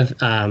have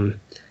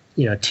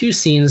two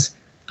scenes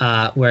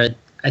where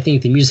I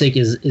think the music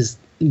is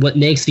what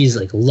makes these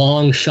like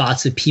long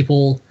shots of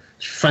people,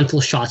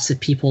 frontal shots of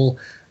people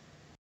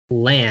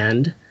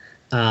land,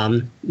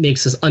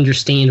 makes us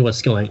understand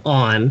what's going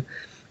on.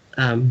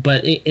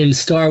 But in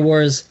Star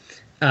Wars,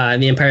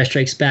 The Empire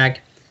Strikes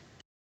Back,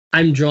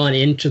 I'm drawn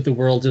into the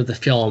world of the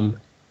film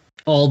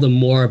all the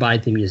more by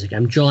the music.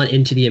 I'm drawn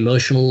into the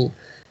emotional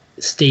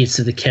states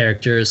of the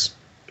characters,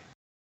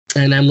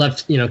 and I'm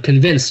left,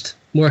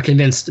 more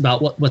convinced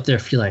about what they're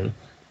feeling.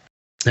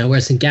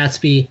 Whereas in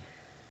Gatsby,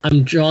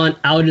 I'm drawn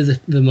out of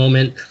the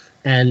moment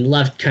and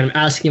left kind of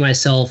asking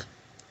myself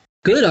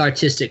good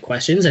artistic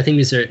questions. I think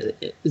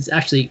it's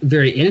actually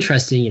very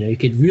interesting. You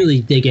could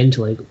really dig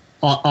into like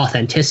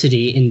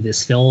authenticity in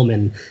this film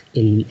and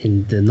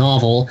in the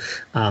novel.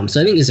 So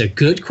I think these are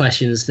good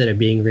questions that are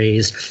being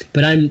raised,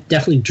 but I'm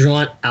definitely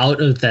drawn out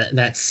of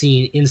that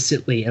scene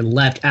instantly and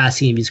left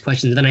asking these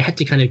questions. Then I had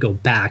to kind of go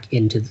back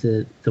into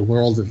the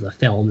world of the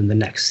film in the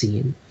next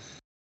scene.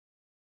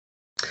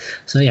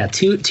 So yeah,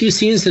 two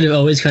scenes that have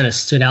always kind of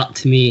stood out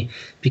to me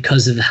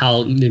because of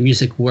how the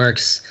music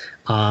works,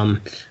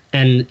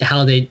 and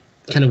how they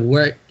kind of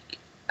work.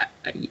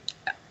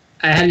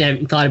 I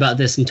hadn't thought about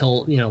this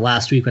until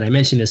last week when I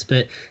mentioned this,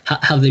 but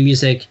how the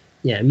music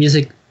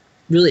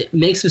really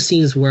makes the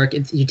scenes work.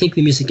 If you take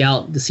the music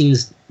out, the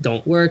scenes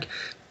don't work,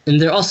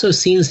 and there are also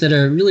scenes that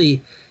are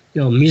really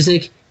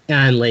music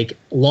and like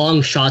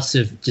long shots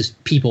of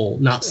just people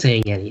not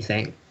saying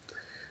anything.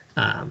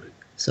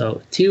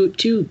 So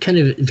two kind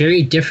of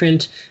very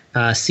different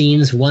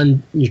scenes.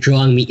 One you're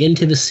drawing me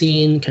into the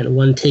scene, kind of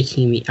one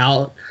taking me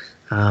out,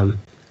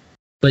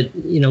 but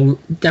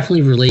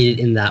definitely related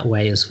in that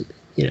way as.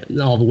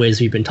 In all the ways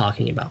we've been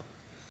talking about.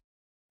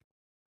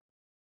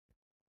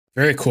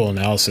 Very cool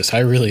analysis. I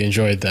really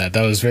enjoyed that.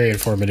 That was very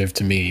informative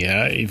to me,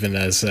 even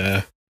as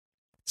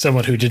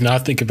someone who did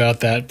not think about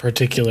that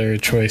particular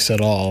choice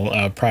at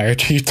all prior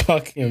to you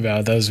talking about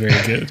it. That was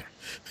very good.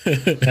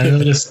 I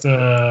noticed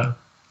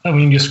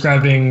when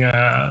describing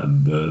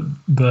the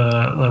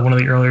one of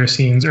the earlier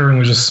scenes, Irving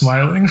was just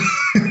smiling.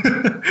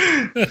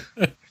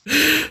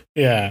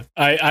 Yeah,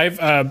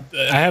 I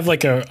have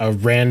like a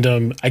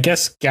random. I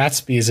guess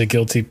Gatsby is a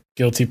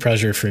guilty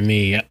pleasure for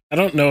me. I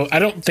don't know. I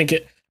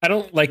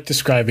don't like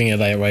describing it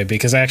that way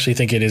because I actually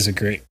think it is a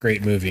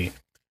great movie.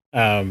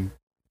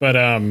 But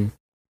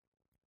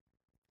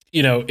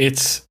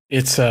it's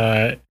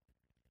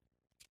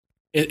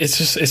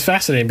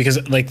fascinating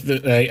because like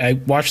I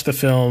watched the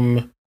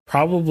film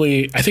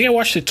probably. I think I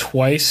watched it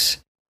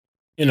twice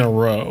in a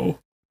row.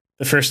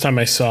 The first time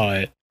I saw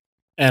it,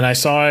 and I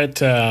saw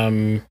it.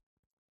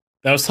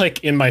 That was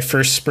like in my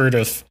first spurt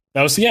of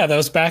that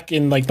was back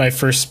in like my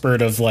first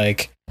spurt of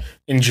like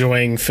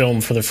enjoying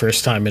film for the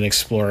first time and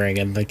exploring,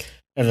 and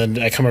then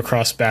I come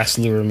across Baz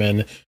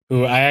Luhrmann,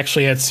 who I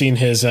actually had seen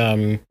his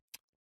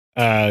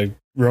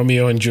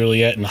Romeo and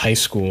Juliet in high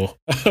school.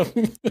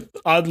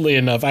 Oddly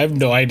enough, I have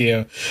no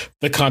idea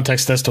the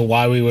context as to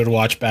why we would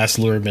watch Baz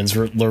Luhrmann's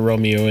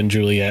Romeo and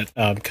Juliet,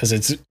 because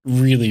it's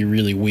really,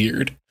 really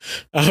weird.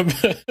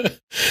 But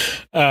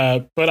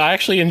I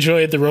actually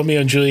enjoyed the Romeo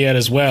and Juliet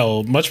as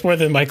well, much more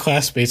than my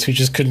classmates who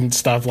just couldn't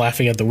stop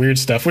laughing at the weird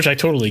stuff, which I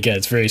totally get.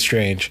 It's very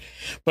strange.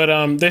 But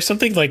there's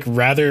something like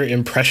rather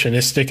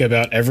impressionistic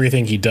about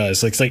everything he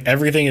does. Like, it's like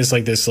everything is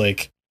like this,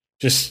 like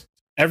just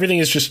everything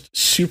is just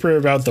super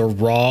about the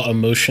raw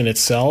emotion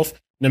itself,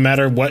 no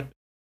matter what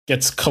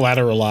gets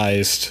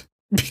collateralized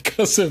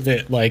because of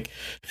it. Like,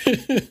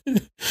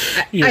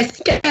 I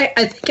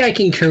think I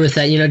concur with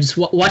that. Just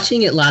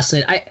watching it last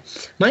night,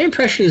 my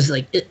impression is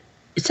like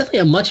it's definitely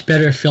a much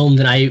better film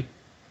than I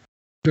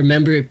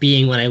remember it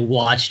being when I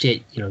watched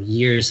it,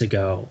 years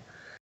ago.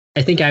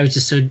 I think I was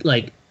just so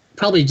like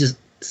probably just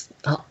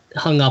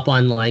hung up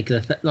on like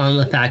on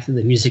the fact that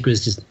the music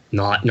was just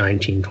not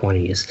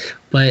 1920s,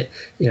 but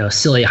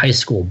silly high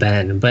school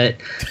Ben. But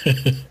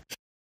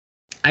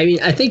I mean,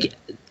 I think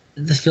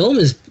the film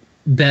is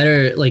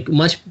better, like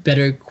much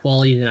better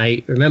quality than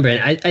I remember,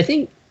 and I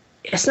think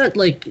it's not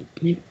like.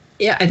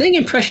 Yeah, I think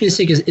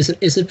impressionistic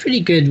is a pretty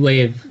good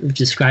way of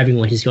describing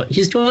what he's going.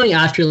 He's going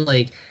after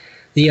like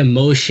the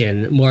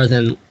emotion more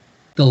than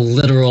the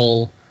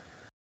literal.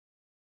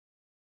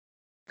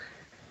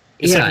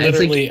 It's like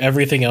literally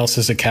everything else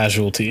is a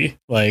casualty.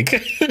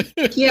 Like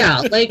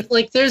yeah,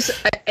 like there's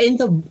in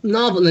the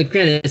novel. Like,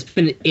 granted, it's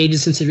been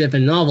ages since I've read a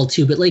novel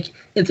too, but like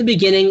at the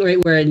beginning,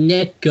 right where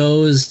Nick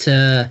goes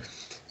to,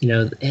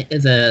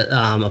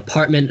 the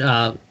apartment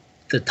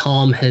that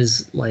Tom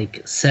has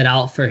like set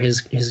out for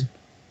his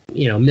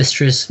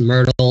Mistress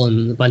Myrtle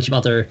and a bunch of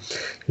other,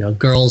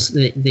 girls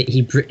that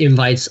he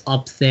invites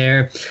up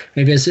there.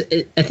 Right? Because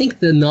I think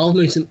the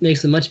novel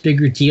makes a much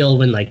bigger deal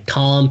when like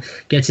Tom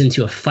gets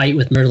into a fight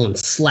with Myrtle and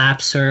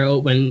slaps her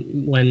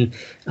when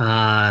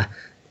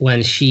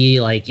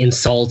she like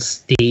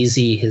insults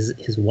Daisy,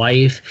 his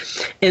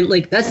wife, and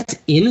like that's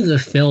in the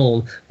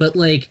film, but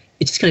like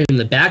it's just kind of in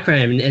the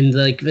background, and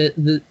like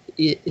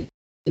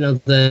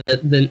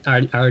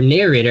our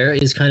narrator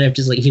is kind of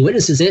just like he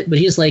witnesses it, but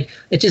he's like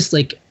it's just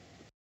like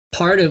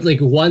part of like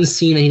one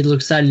scene, and he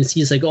looks at and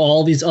sees like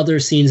all these other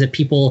scenes of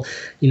people,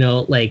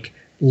 like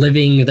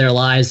living their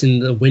lives in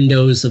the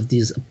windows of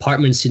these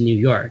apartments in New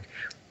York.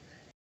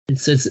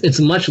 It's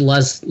much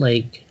less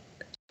like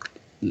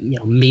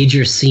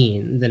major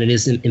scene than it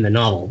is in the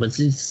novel, but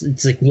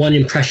it's like one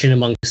impression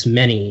amongst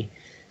many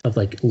of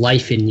like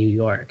life in New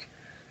York.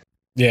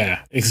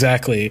 Yeah,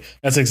 exactly.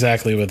 That's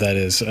exactly what that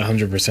is.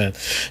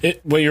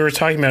 100%. What you were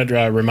talking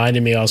about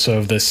reminded me also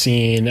of the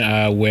scene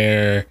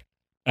where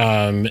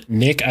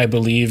Nick, I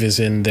believe, is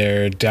in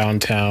their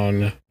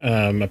downtown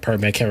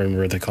apartment. I can't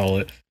remember what they call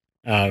it.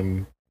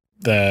 In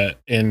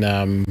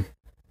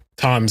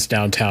Tom's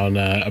downtown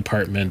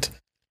apartment,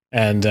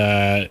 and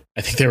I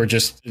think they were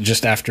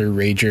just after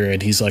Rager,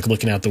 and he's like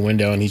looking out the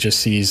window, and he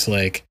just sees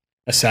like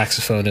a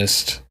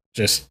saxophonist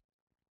just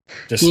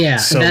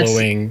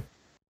soloing.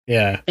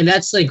 Yeah, and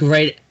that's like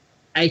right.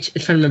 I'm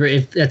trying to remember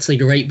if that's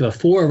like right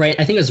before, right?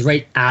 I think it was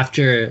right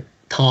after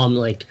Tom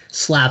like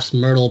slaps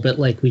Myrtle, but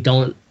like we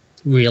don't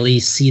really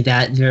see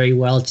that very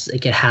well. It's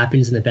like it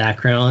happens in the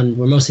background.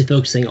 We're mostly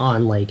focusing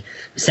on like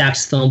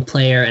saxophone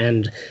player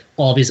and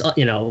all these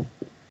the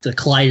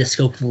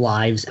kaleidoscope of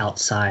lives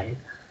outside.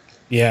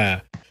 Yeah,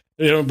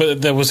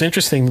 but that was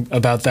interesting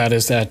about that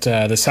is that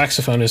the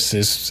saxophonist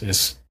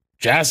is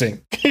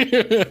jazzing.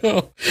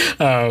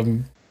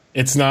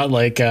 It's not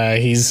like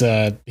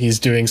he's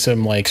doing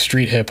some like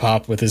street hip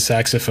hop with his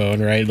saxophone,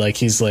 right? Like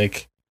he's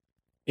like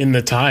in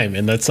the time,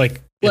 and that's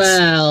like.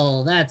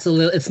 Well, that's a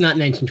little. It's not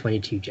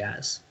 1922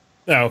 jazz.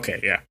 Oh, okay,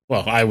 yeah.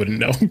 Well, I wouldn't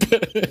know.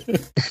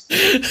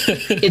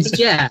 It's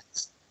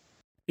jazz.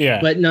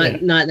 Yeah, but not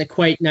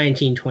quite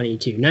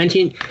 1922.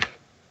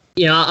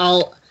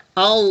 I'll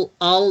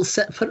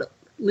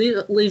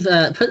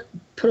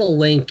put a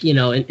link.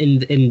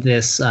 In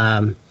this.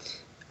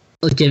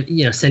 I'll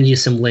send you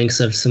some links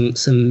of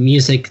some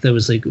music that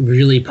was like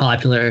really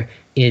popular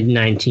in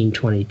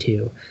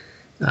 1922.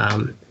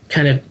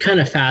 Kind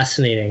of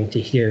fascinating to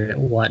hear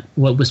what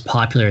was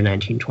popular in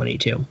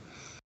 1922.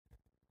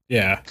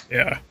 Yeah.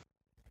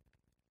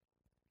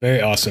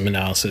 Very awesome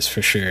analysis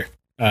for sure.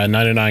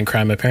 99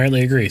 Crime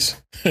apparently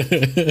agrees.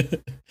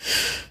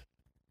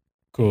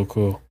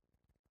 Cool.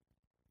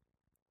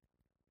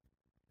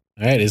 All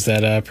right, is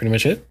that pretty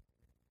much it?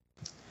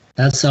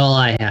 That's all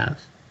I have.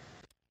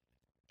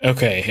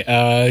 Okay,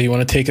 you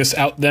want to take us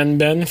out then,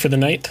 Ben, for the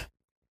night?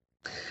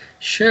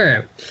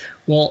 Sure.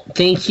 Well,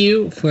 thank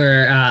you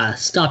for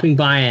stopping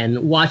by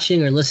and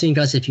watching or listening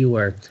to us if you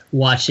were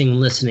watching,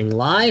 listening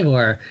live,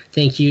 or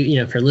thank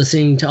you, for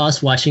listening to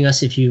us, watching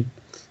us if you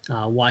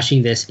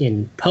watching this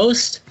in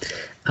post.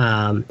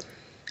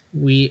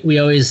 We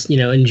always,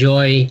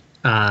 enjoy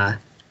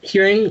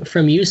hearing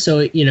from you.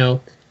 So,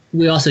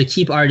 we also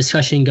keep our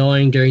discussion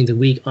going during the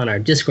week on our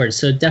Discord.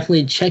 So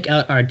definitely check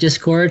out our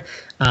Discord.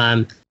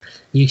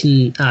 You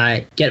can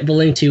get the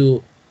link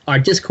to our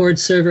Discord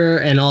server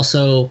and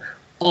also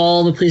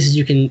all the places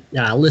you can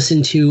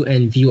listen to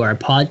and view our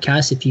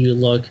podcast. If you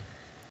look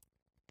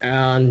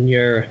on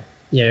your,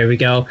 there we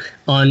go,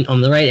 on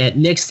the right at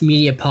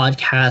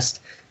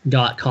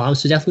mixedmediapodcast.com.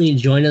 So definitely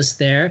join us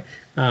there.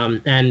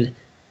 And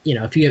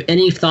if you have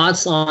any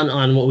thoughts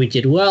on what we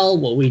did well,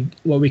 what we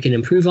can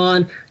improve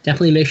on,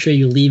 definitely make sure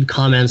you leave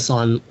comments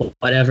on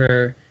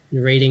whatever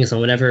ratings on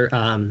whatever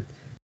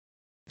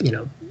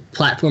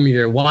platform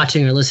you're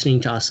watching or listening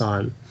to us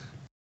on.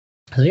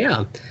 So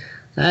yeah,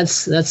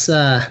 that's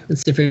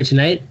it for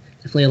tonight.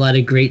 Definitely a lot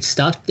of great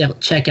stuff.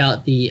 Check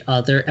out the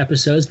other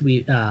episodes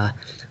we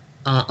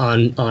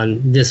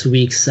on this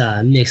week's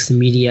Mixed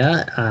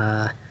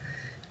Media.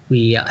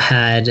 We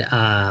had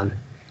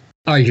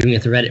Arguing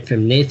with Reddit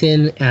from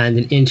Nathan and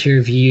an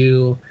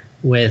interview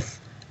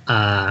with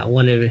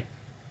one of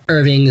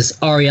Irving's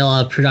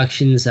Ariella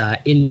Productions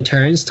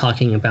interns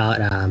talking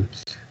about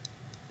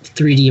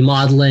 3D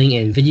modeling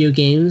and video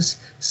games,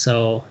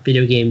 so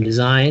video game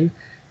design.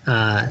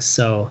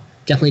 So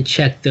definitely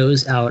check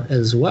those out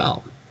as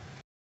well.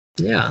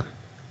 Yeah,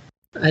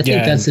 I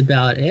think that's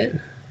about it.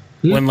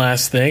 One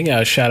last thing,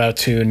 shout out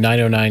to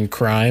 909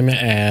 Crime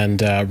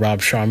and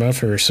Rob Sharma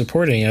for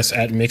supporting us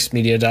at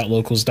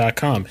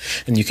mixedmedia.locals.com.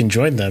 And you can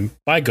join them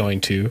by going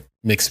to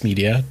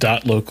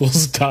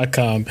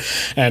mixedmedia.locals.com.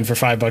 And for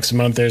 $5 a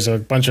month, there's a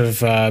bunch of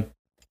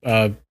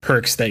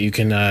perks that you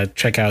can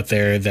check out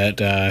there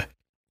that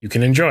you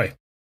can enjoy.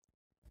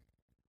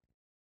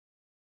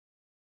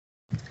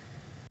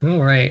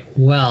 All right.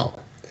 Well,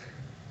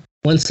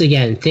 once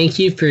again, thank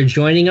you for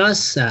joining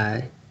us,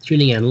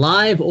 tuning in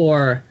live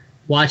or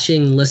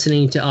watching,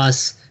 listening to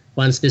us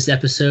once this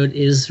episode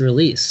is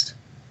released.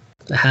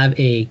 Have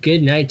a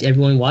good night to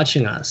everyone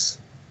watching us.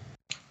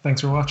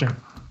 Thanks for watching.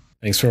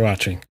 Thanks for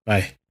watching.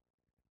 Bye.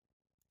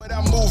 But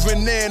I'm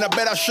moving in, I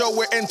bet I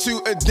show it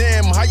into a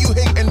dim. How you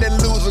hate and then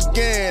lose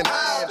again?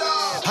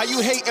 How you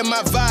hating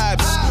my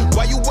vibes?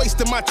 Why you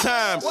wasting my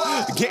time?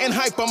 Getting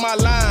hype on my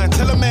line.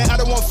 Tell a man I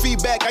don't want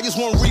feedback, I just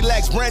want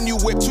relax. Brand new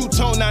whip,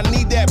 two-tone, I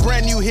need that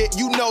brand new hit.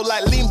 You know,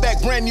 like lean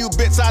back, brand new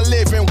bits I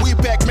live in. We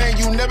back, man,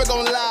 you never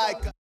gonna lie.